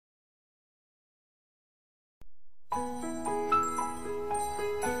Oh,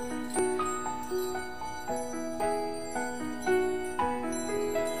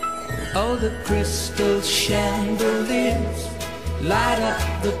 the crystal chandeliers light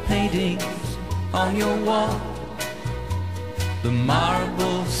up the paintings on your wall. The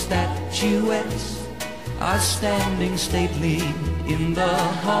marble statuettes are standing stately in the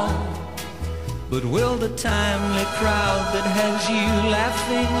hall. But will the timely crowd that has you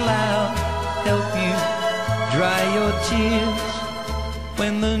laughing loud help you dry your tears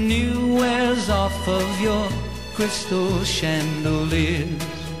when the new wears off of your crystal chandeliers?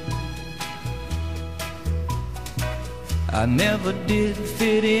 I never did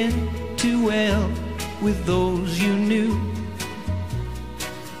fit in too well with those you knew,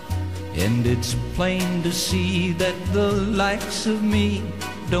 and it's plain to see that the likes of me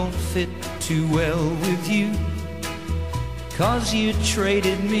don't fit too well with you, 'cause you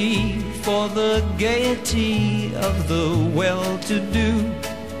traded me for the gaiety of the well-to-do,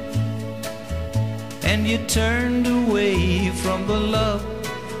 and you turned away from the love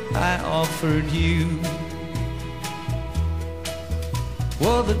I offered you.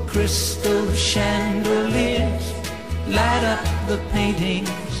 Well, the crystal chandeliers light up the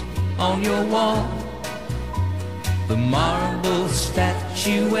paintings on your wall. The marble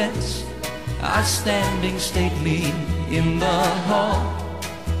statuettes are standing stately in the hall.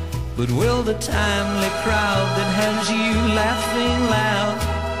 But will the timely crowd that has you laughing loud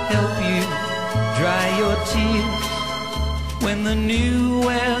help you dry your tears when the new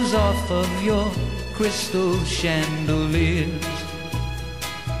wears off of your crystal chandeliers?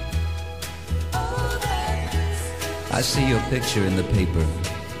 I see your picture in the paper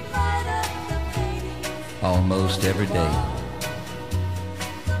almost every day,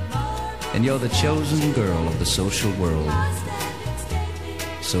 and you're the chosen girl of the social world,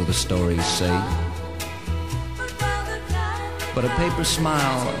 so the stories say. But a paper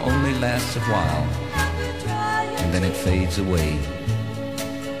smile only lasts a while, and then it fades away,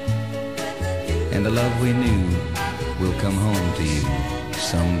 and the love we knew will come home to you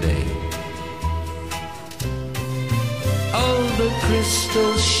someday. Oh, the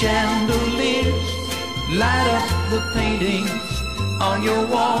crystal chandeliers light up the paintings on your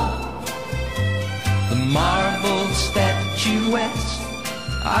wall. The marble statuettes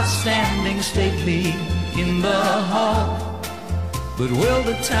are standing stately in the hall. But will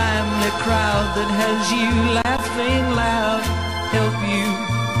the timely crowd that has you laughing loud help you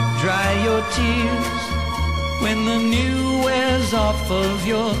dry your tears when the new wears off of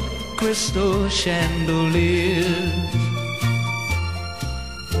your crystal chandeliers?